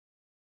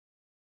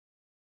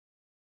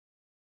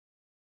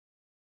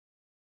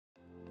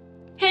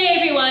Hey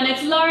everyone,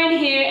 it's Lauren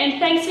here and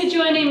thanks for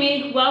joining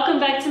me. Welcome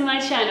back to my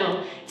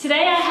channel.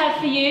 Today I have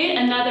for you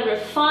another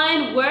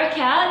refined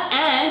workout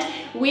and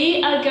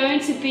we are going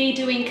to be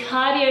doing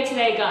cardio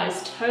today,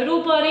 guys.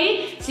 Total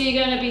body, so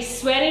you're going to be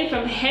sweating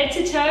from head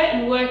to toe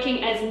and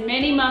working as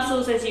many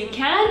muscles as you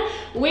can,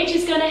 which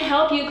is going to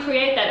help you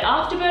create that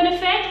afterburn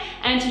effect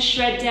and to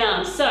shred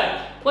down. So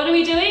what are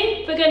we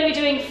doing? We're going to be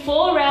doing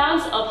 4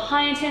 rounds of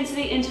high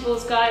intensity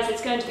intervals, guys.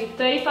 It's going to be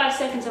 35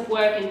 seconds of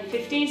work and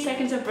 15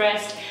 seconds of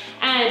rest.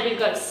 And we've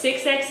got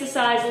 6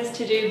 exercises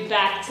to do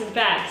back to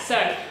back.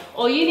 So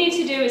all you need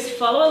to do is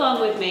follow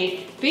along with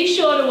me. Be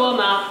sure to warm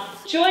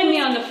up, join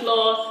me on the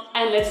floor,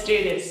 and let's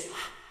do this.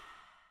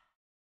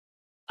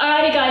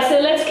 Alrighty guys, so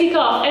let's kick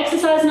off.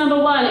 Exercise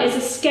number 1 is a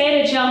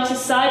skater jump to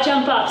side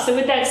jump up. So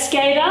with that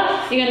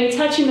skater, you're going to be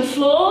touching the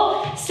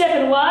floor,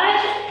 stepping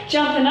wide,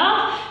 jumping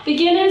up.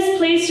 Beginners,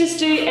 please just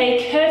do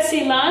a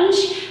curtsy lunge,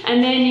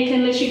 and then you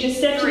can literally just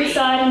step to the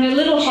side and do a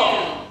little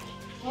hop.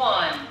 2,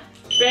 1.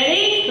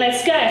 Ready?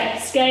 Let's go.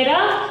 Skate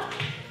up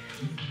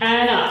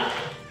and up.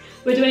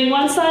 We're doing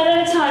one side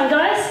at a time,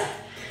 guys.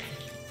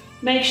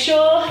 Make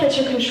sure that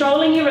you're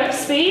controlling your rep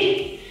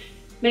speed.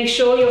 Make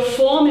sure your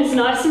form is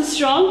nice and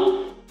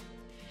strong.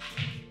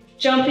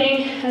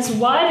 Jumping as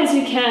wide as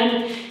you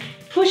can,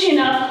 pushing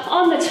up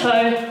on the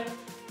toe.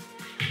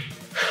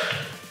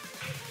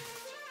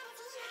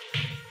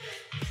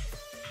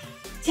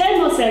 Ten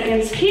more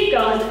seconds, keep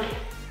going.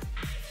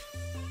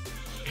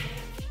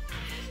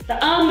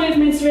 The arm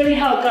movements really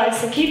help,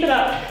 guys, so keep it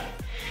up.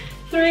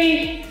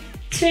 3,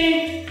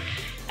 2,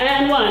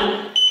 and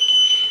 1.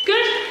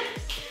 Good.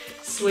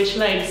 Switch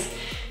legs.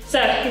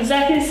 So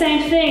exactly the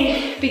same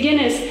thing.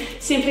 Beginners,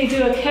 simply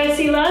do a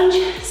curtsy lunge,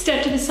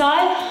 step to the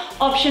side,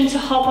 option to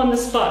hop on the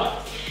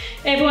spot.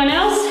 Everyone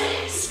else,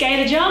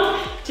 skater jump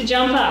to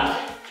jump up.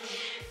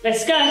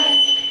 Let's go.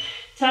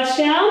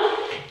 Touchdown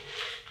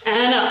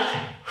and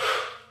up.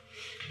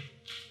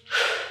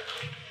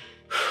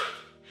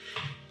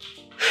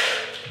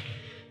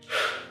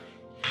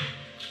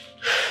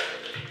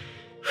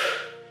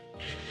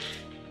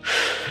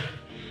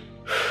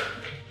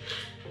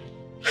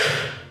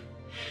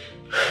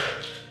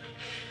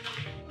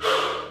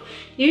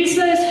 Use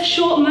those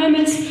short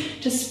moments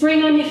to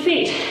spring on your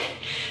feet.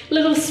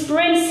 Little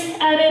sprints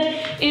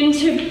added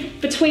into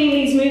between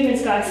these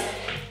movements, guys.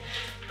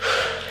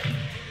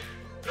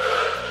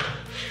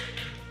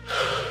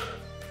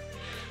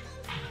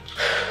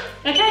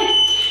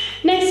 Okay,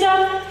 next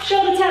up,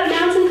 shoulder tap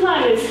mountain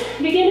climbers.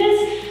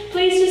 Beginners,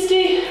 please just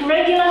do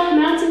regular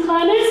mountain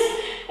climbers.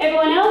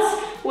 Everyone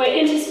else, we're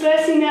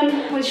interspersing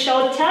them with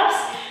shoulder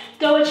taps.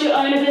 Go at your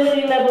own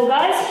ability level,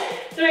 guys.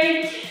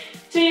 3,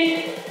 2,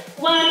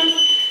 1.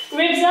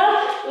 Ribs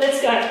up,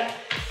 let's go.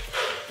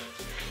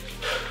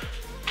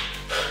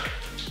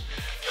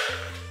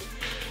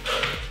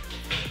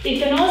 You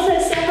can also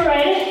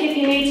separate it if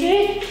you need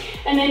to,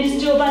 and then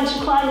just do a bunch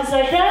of climbers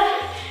like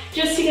that,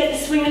 just to get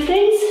the swing of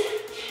things.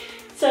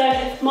 So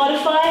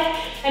modify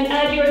and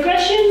add your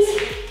aggressions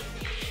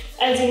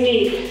as you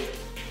need.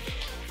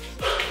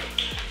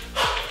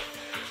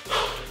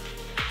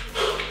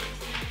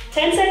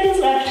 Ten seconds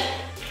left.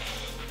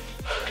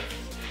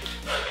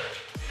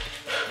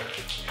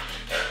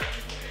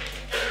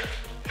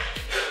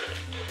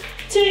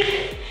 2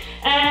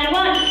 and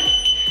 1.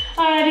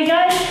 Alrighty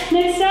guys,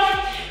 next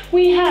up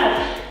we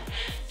have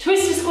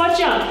twister squat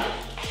jump.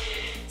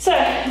 So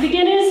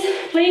beginners,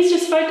 please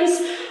just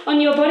focus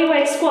on your body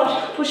weight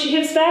squat. Push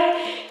your hips back,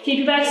 keep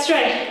your back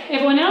straight.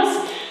 Everyone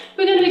else,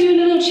 we're going to be doing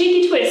a little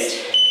cheeky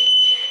twist.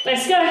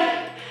 Let's go.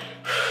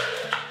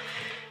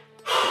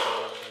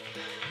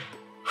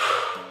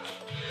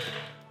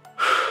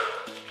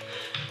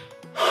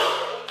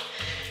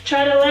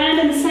 Try to land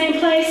in the same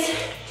place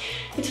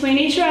between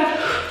each rep.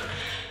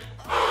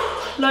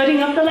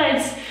 Loading up the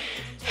legs,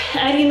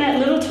 adding that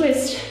little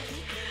twist.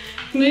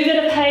 Move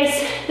at a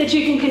pace that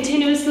you can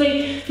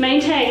continuously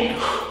maintain.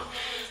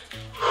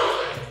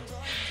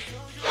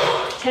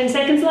 10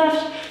 seconds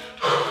left.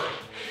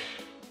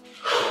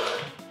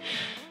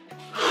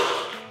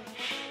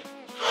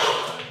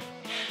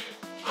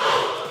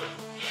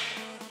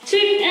 2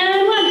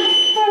 and 1.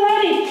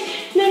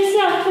 Alrighty, next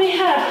up we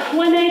have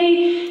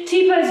 180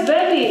 T-pose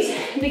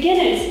burpees.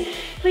 Beginners,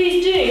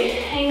 please do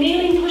a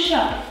kneeling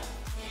push-up.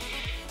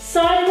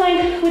 Side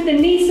plank with the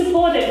knees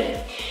supported,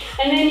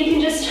 and then you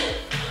can just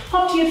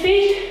hop to your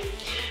feet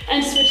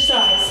and switch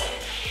sides.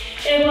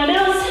 Everyone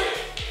else,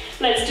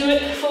 let's do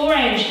it full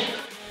range.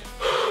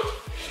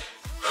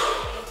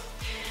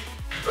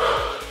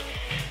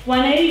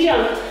 180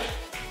 jump.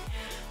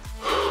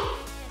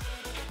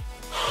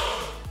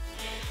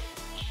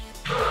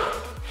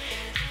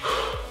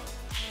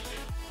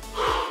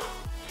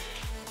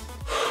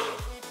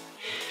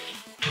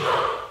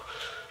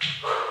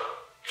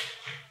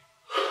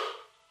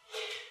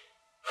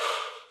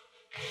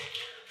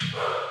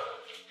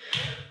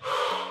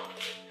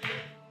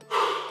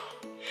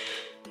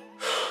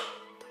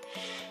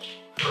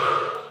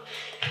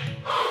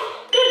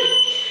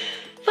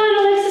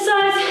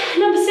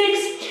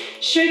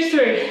 Shoot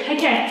through.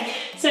 Okay,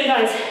 so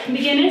guys,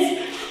 beginners,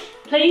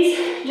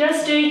 Please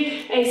just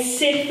do a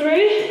sit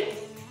through.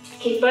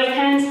 Keep both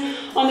hands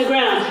on the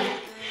ground.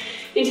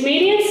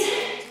 Intermediates,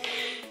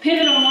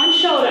 pivot on one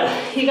shoulder.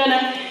 You're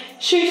gonna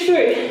shoot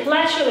through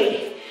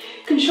laterally.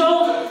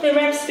 Control the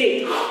rep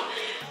speed.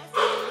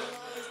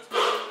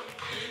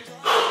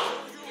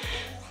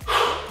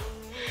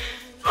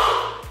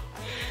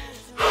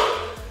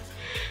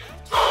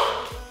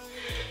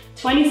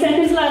 "20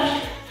 seconds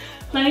left,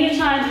 plenty of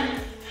time.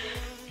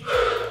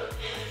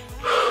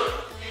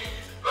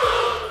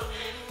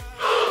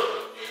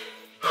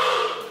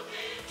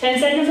 "10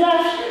 seconds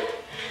left.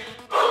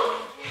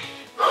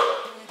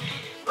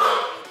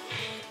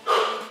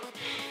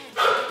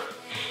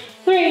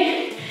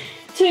 Three,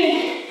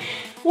 two,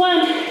 one.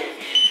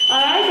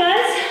 All right,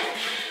 guys.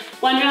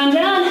 One round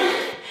down.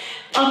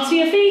 Up to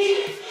your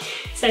feet.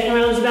 Second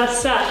round is about to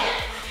start.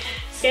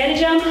 Scatter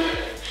jump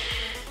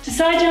to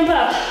side jump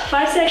up.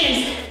 5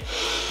 seconds.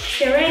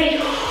 Get ready.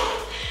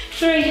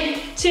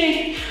 3,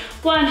 2,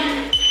 1.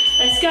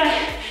 Let's go.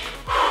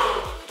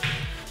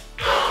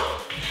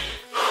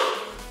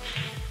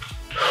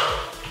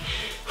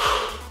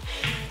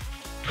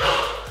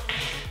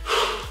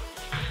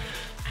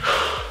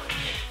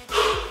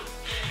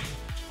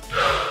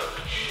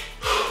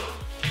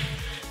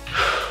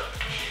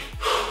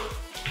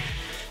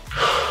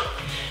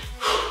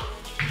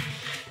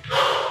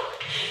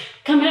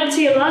 Coming up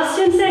to your last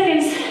 10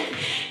 seconds.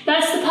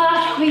 That's the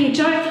part where you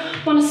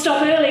don't want to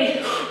stop early.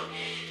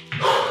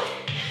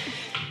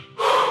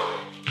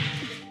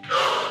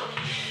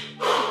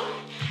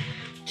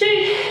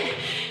 Two,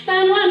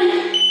 and one.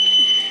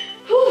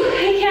 Whew,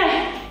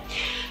 okay.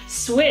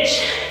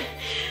 Switch.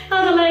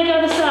 Other leg,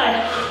 other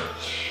side.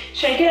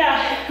 Shake it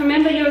out.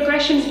 Remember your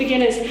aggressions,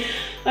 beginners.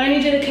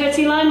 Only do the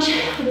curtsy lunge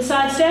with the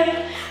side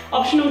step.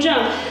 Optional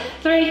jump.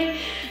 3,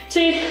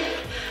 2,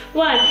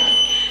 1.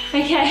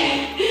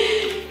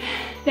 Okay.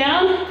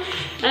 Down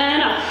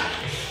and up.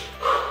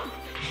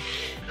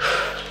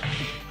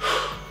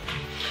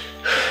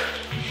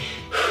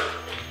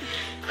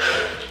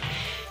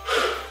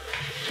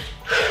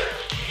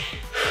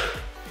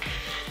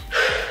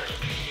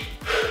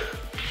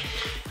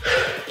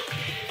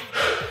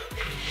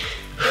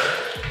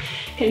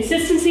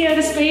 Consistency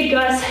over speed,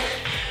 guys.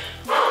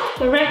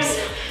 The reps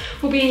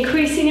will be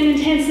increasing in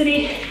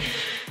intensity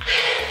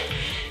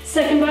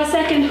second by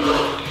second.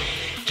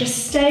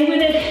 Just stay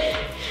with it.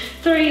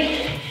 3,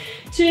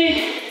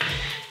 2,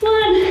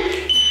 1.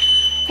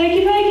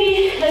 Pokey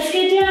pokey. Let's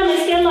get down,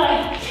 let's get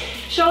low.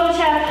 Shoulder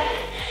tap,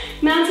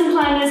 mountain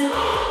climbers.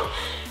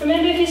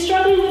 Remember, if you're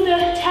struggling with the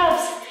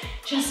taps,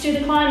 just do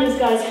the climbers,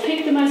 guys.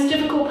 Pick the most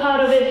difficult part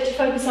of it to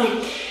focus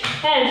on.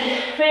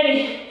 And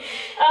ready,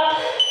 up,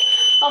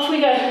 off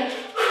we go.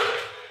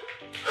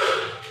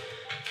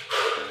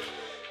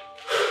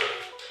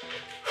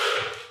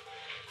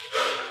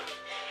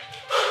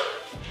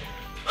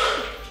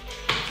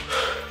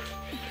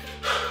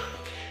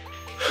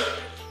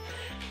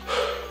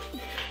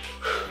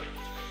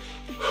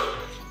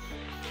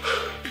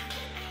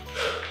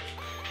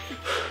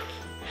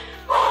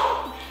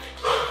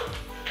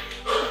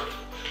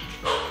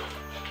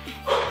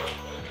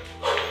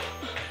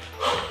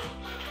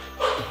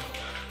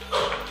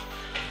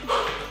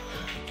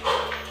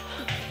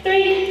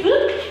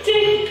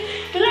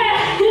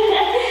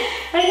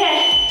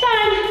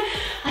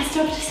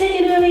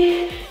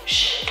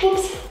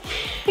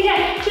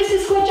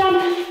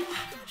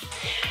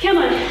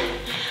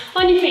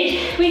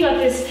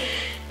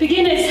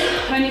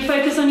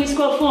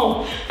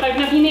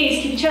 Open up your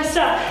knees, keep your chest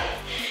up.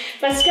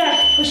 Let's go.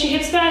 Push your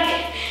hips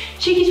back.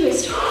 Cheeky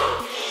twist.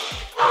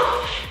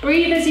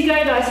 Breathe as you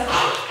go, guys.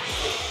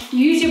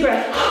 Use your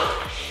breath.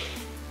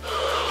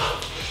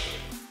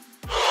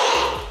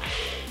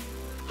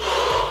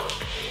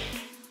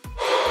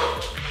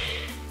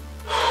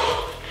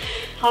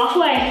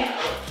 Halfway.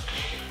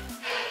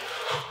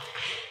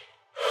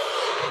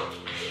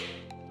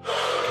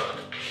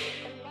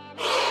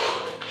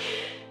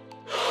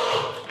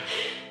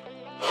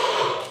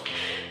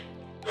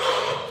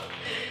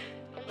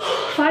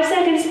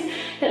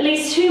 At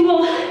least 2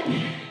 more.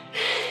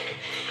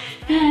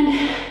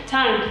 And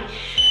time.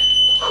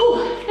 Whew.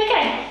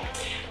 Okay.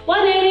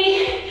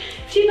 180.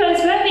 Few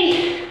bones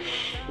burpee.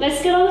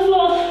 Let's get on the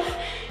floor.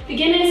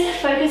 Beginners,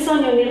 focus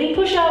on your kneeling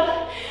push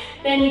up.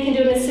 Then you can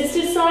do an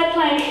assisted side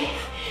plank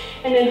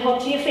and then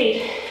hop to your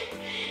feet.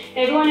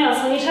 Everyone else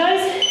on your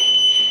toes.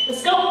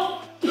 Let's go.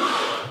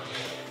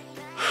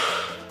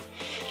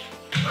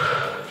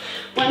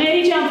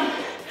 180 jump.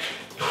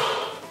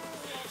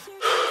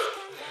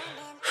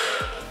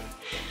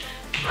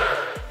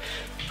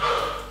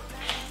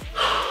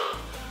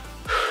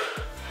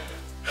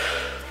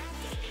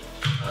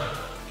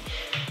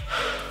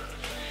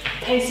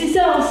 Pace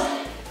yourselves.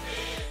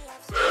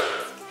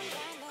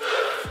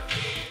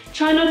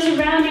 Try not to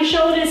round your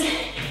shoulders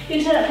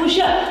into that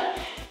push-up.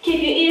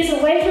 Keep your ears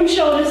away from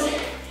shoulders.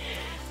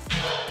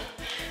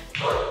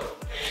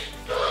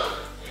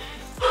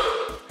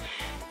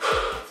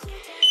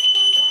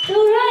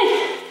 All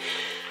right.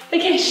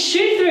 Okay,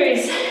 shoot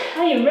throughs.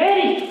 Are you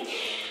ready?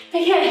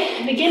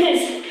 Okay,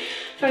 beginners,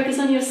 Focus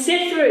on your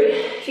sit through.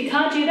 If you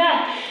can't do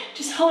that,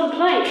 just hold a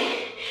plank.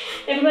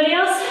 Everybody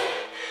else,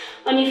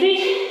 on your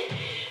feet,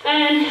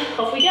 and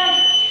off we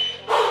go.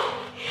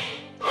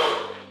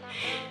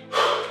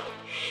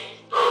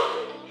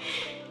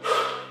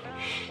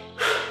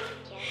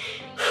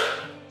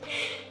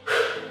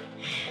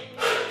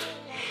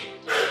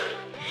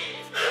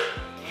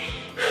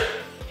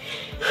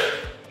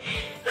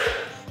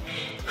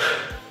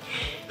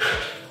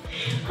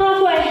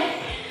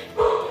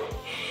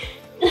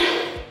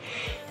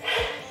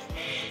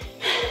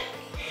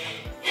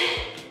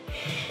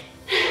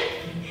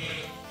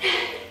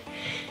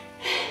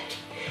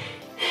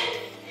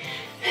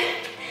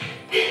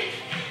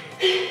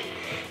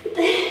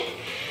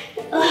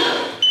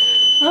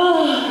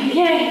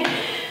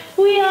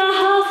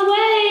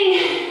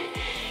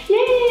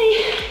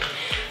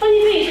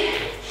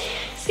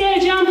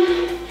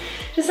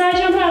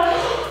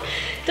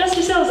 Dust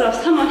yourselves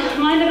off, come on,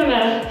 mind over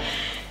matter.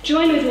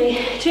 Join with me,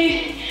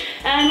 2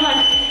 and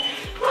 1.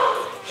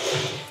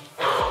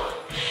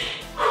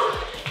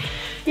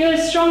 You're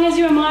as strong as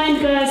your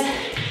mind, guys.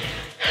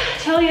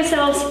 Tell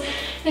yourselves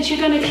that you're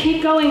gonna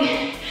keep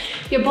going.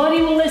 Your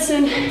body will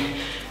listen.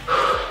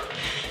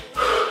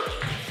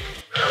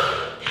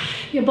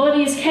 Your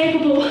body is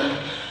capable.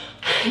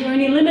 You're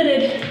only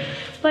limited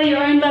by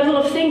your own level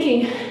of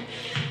thinking.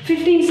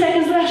 15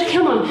 seconds left,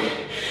 come on.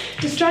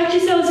 Distract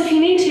yourselves if you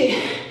need to.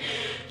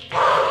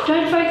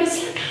 Don't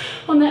focus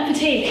on that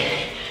fatigue.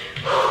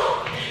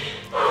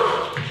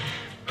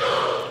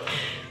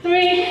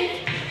 3,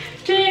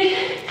 2,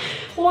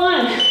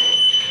 1.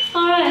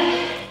 All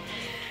right.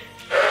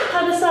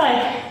 Other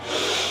side.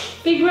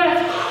 Big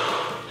breath.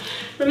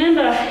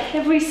 Remember,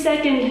 every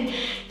second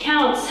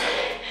counts.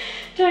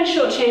 Don't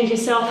shortchange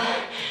yourself.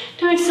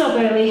 Don't stop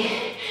early.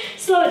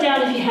 Slow it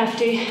down if you have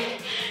to.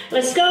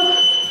 Let's go.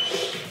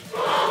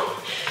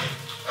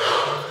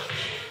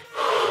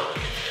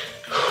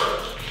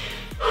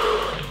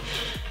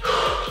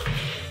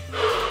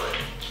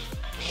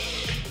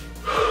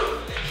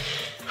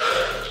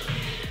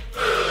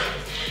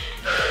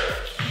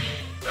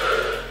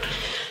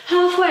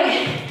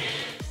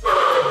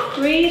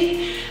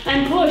 Breathe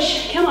and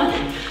push. Come on.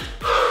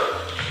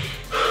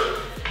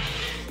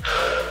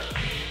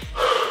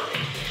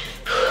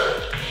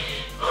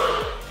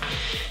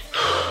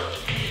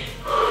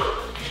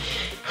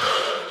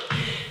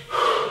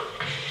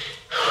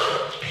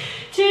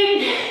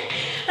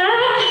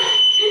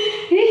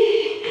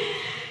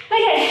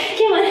 Okay,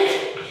 come on.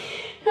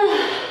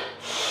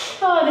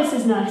 Oh, this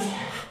is nice.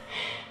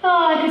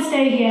 Oh, I could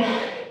stay here,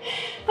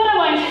 but I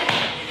won't.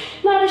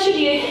 Neither should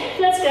you.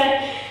 Let's go.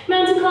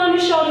 Mountain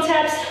climbers, shoulder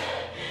taps.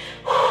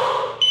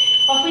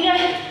 Off we go.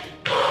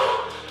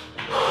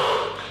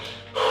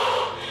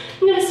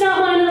 I'm going to start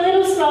mine a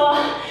little slower,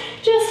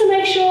 just to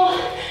make sure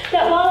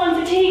that while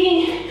I'm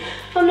fatiguing,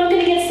 I'm not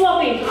going to get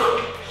sloppy.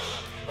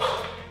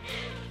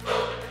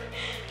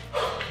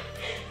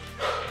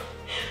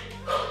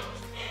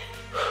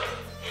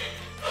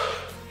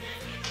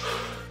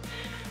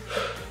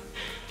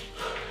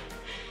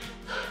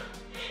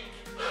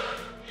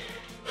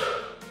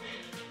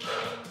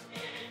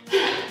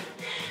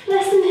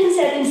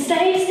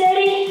 Stay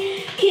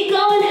steady, keep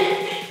going,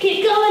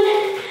 keep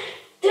going.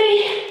 3,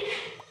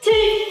 2,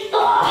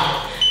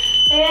 oh.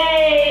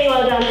 Hey,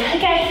 well done.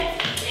 Okay,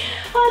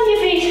 on your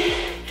feet,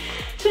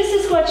 twist a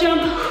squat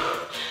jump,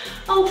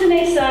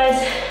 alternate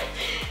sides.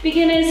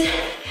 Beginners,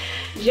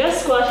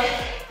 just squat.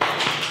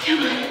 Come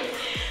on,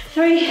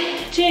 3,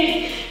 2,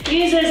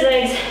 use those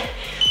legs.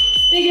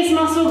 Biggest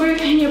muscle group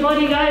in your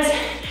body, guys,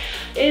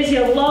 is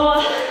your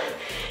lower.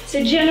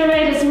 So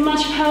generate as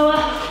much power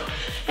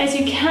as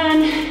you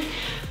can.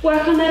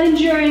 Work on that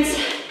endurance,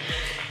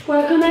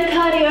 work on that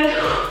cardio,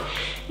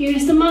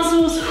 use the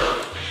muscles.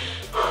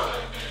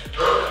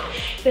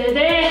 They're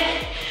there,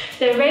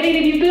 they're ready to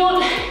be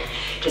built.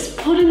 Just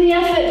put in the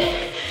effort.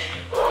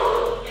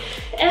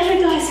 Effort,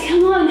 guys,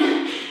 come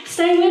on,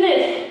 stay with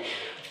it.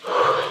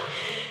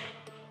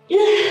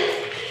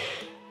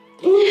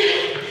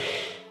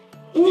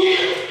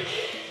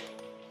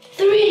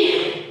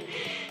 3,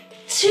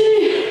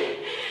 2,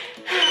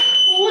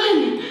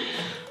 1.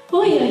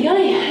 Oh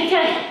yeah,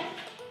 okay.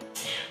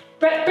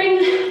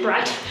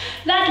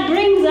 That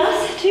brings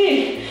us to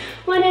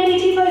 180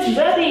 T-pose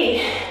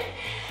burpee.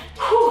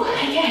 Whew,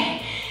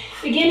 okay,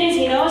 beginners,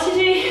 you know what to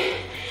do.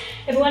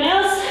 Everyone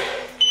else,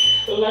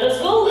 let us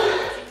go.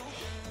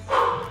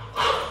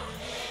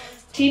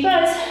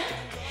 T-pose,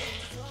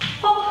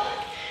 hop,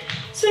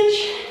 switch,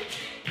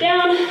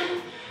 down,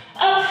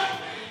 up,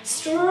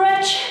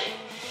 stretch.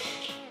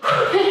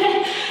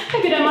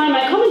 Hope you don't mind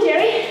my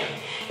commentary.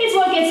 It's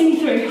what gets me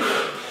through.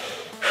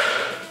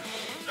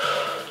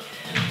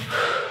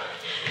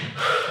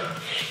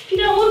 If you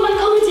don't want my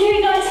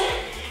commentary, guys,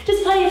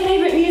 just play your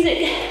favorite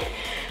music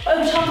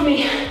over top of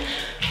me.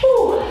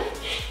 Whew.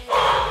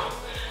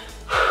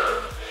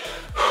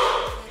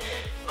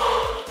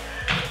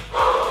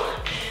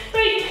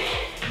 3,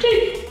 2,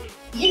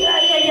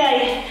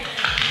 yay.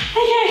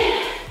 Okay,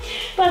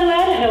 by the way,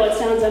 I don't know what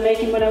sounds I'm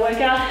making when I work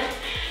out.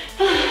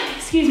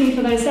 Excuse me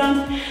for those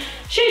sounds.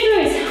 Shoot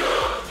throughs.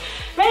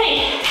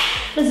 Ready?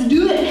 Let's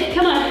do it.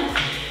 Come on.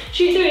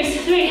 Shoot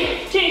throughs.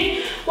 3,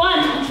 2, 1.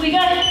 Off we go.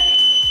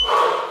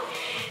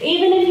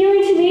 Even if you're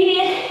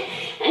intermediate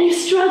and you're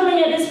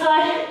struggling at this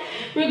part,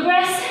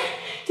 regress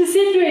to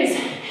sit throughs.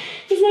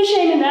 There's no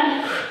shame in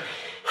that.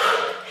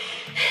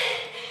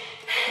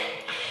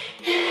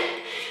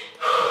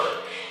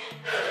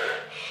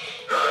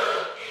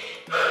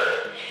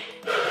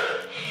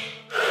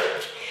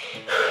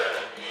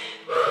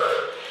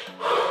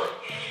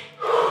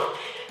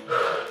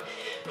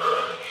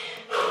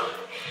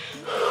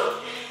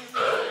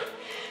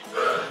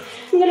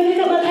 I'm going to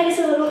pick up my pace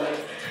a little.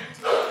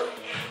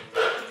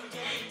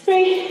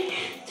 3,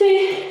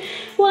 2,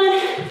 1.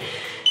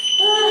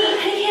 Oh,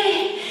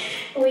 okay.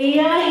 We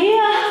are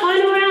here.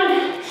 Final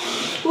round.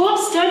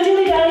 Whoops, don't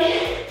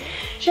dilly-dally.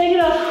 Shake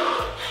it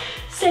off.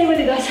 Stay with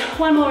it, guys.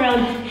 One more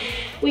round.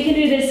 We can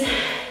do this.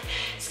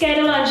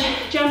 Skater lunge.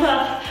 Jump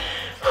up.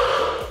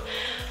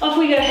 Off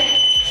we go.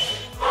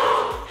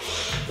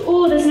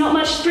 Oh, there's not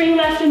much spring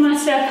left in my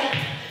step,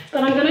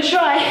 but I'm going to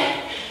try.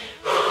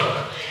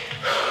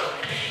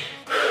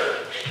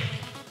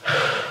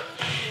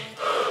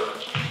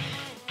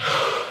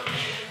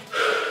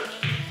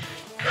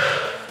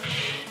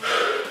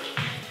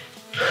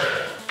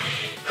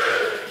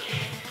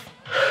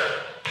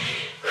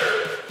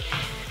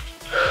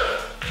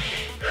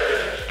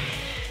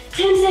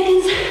 10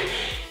 seconds.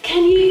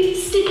 Can you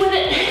stick with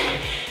it?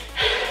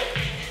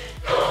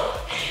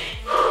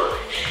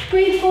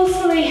 Breathe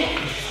forcefully.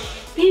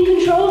 Be in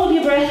control of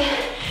your breath.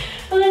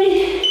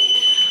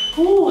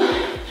 Ooh.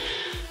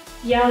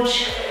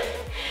 Youch.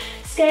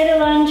 Skater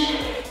lunge.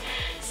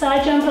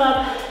 Side jump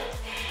up.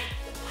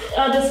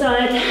 Other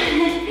side.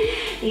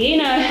 You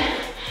know.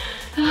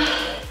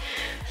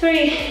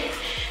 3,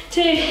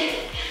 2,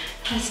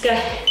 let's go.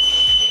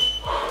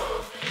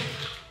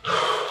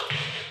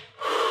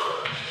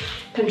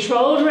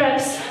 Controlled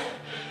reps,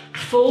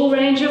 full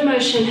range of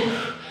motion.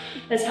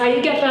 That's how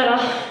you get better.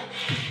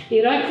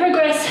 You don't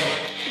progress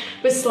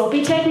with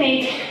sloppy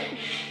technique.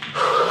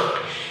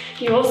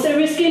 You also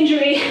risk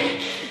injury.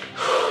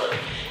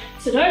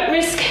 So don't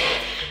risk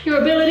your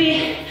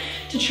ability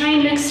to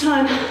train next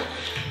time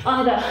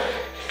either.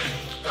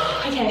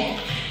 Okay,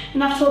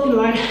 enough talking,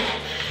 Lauren.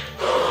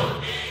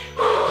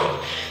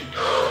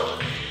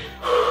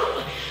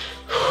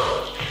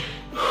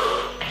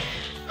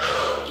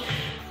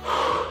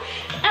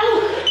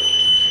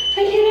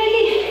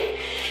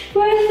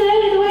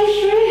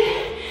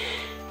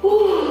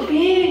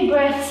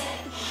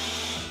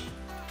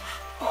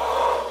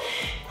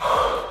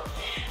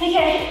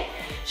 Okay,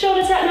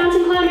 shoulder tap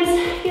mountain climbers,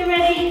 get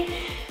ready.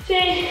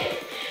 3,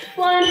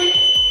 1.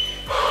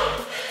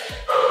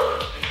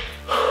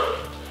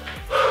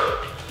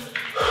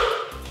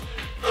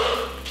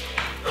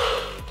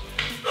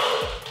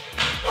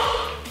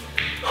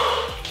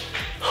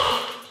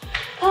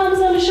 Palms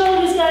on the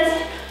shoulders,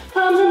 guys.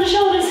 Palms on the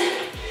shoulders.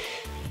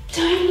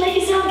 Don't let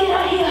yourself get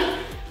out here.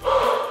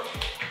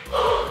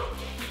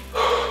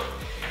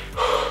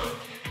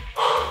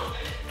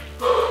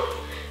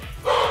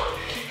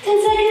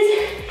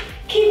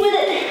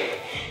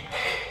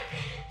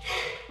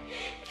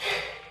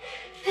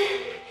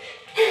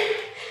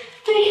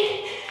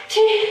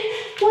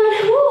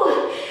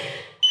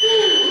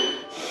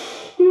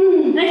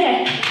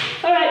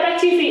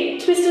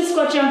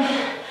 Squat jump,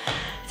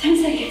 10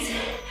 seconds.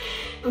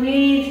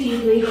 Breathe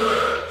deeply.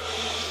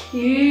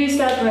 Use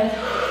that breath.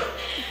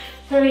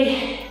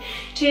 3,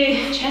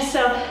 2, chest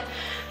up.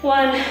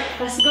 1,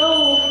 let's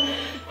go.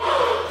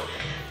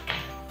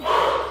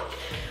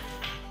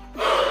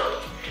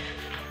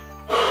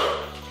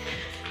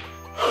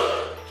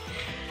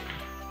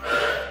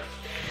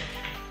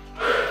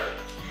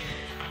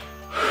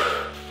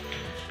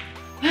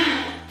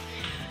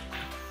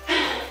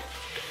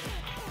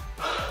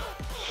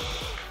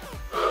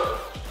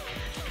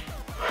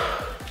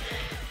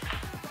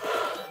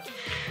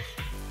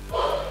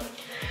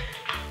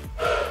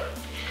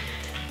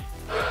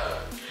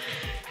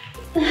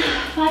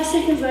 Five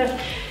seconds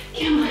left.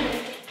 Come on.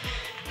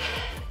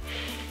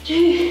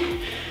 2.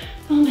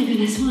 Oh my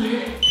goodness, 1.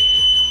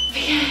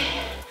 Okay.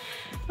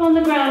 On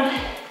the ground.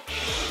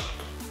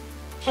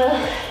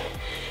 Oh,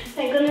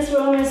 thank goodness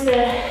we're almost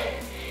there.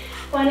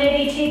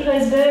 180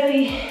 T-pose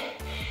burpee.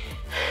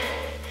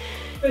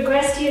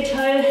 Regress to your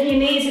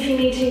knees if you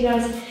need to,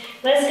 guys.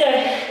 Let's go.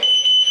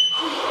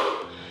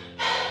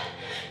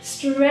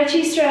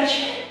 Stretchy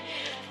stretch.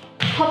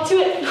 Hop to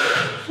it.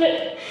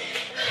 Flip.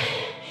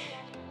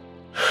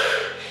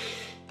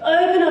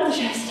 Open up the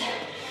chest.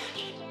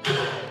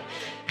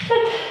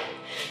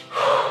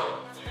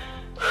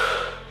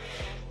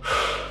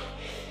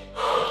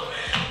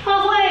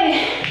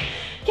 Halfway.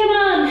 Come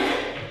on.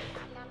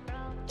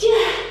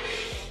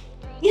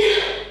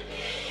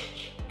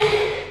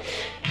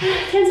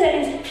 10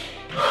 seconds.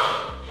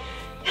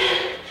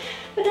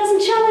 If it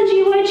doesn't challenge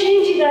you, it won't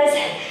change you, guys.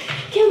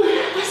 Come on,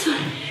 last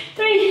one.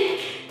 3,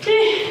 2,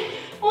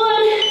 1.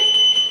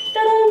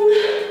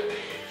 Ta-da!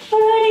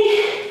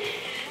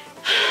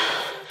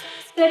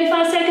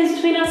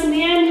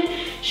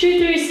 shoot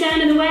through,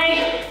 stand in the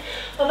way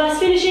of us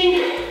finishing.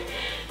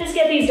 Let's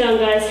get these done,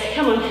 guys.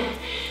 Come on.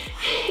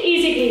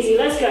 Easy peasy,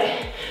 let's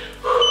go.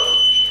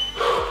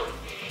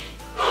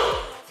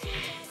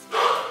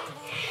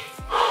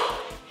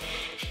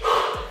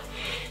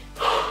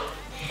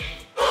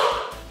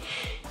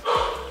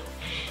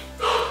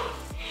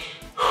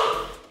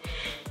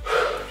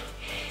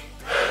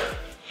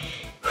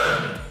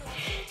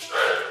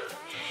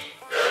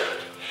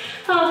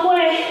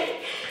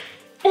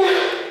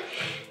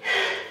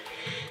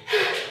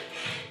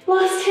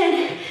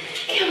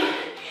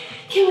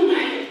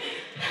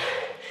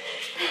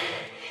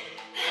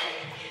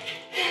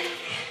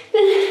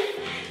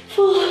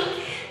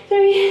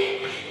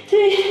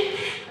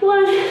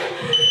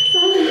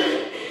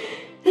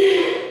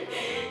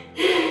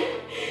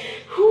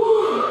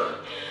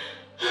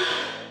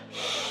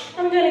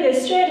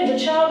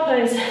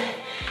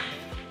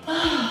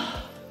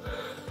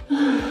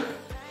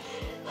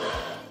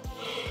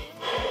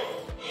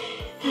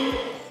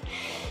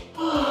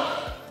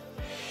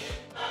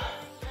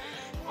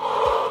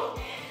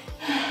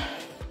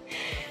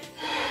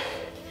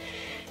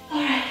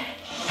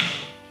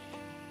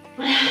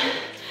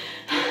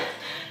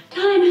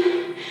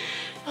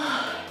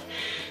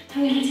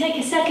 Take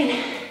a second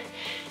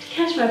to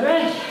catch my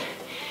breath.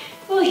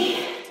 Oy.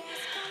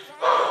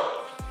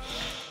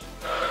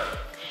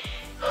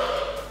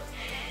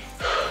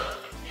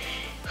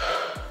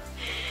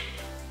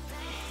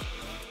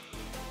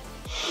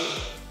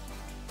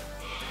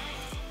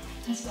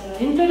 That's better.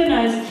 In through the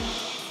nose.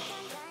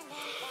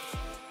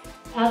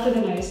 Out through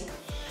the nose.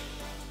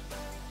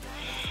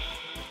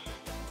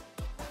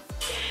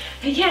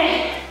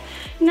 Okay,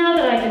 now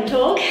that I can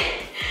talk,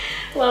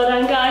 well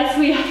done guys,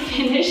 we are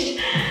finished.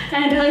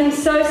 And I'm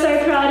so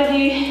proud of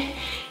you.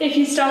 If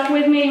you stuck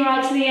with me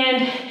right to the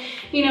end,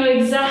 you know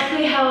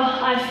exactly how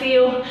I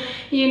feel.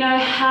 You know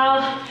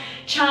how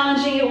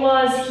challenging it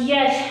was,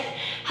 yet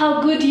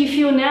how good do you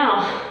feel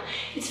now?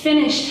 It's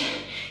finished.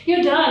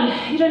 You're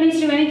done. You don't need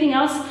to do anything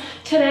else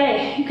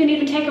today. You can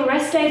even take a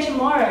rest day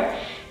tomorrow.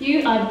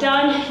 You are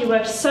done. You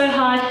worked so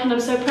hard and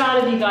I'm so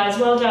proud of you guys.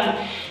 Well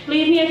done.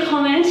 Leave me a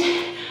comment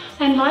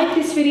and like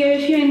this video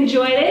if you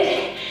enjoyed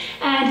it.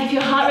 And if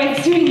your heart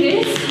rate's doing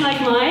this,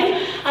 like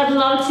mine, I'd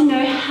love to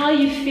know how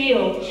you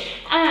feel.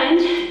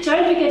 And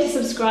don't forget to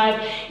subscribe.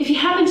 If you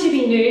happen to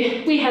be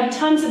new, we have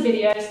tons of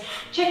videos.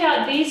 Check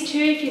out these two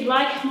if you'd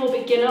like more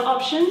beginner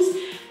options.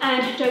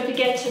 And don't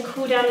forget to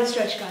cool down and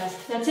stretch, guys.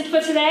 That's it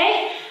for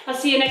today. I'll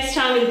see you next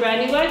time with a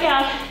brand new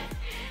workout.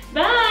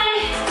 Bye!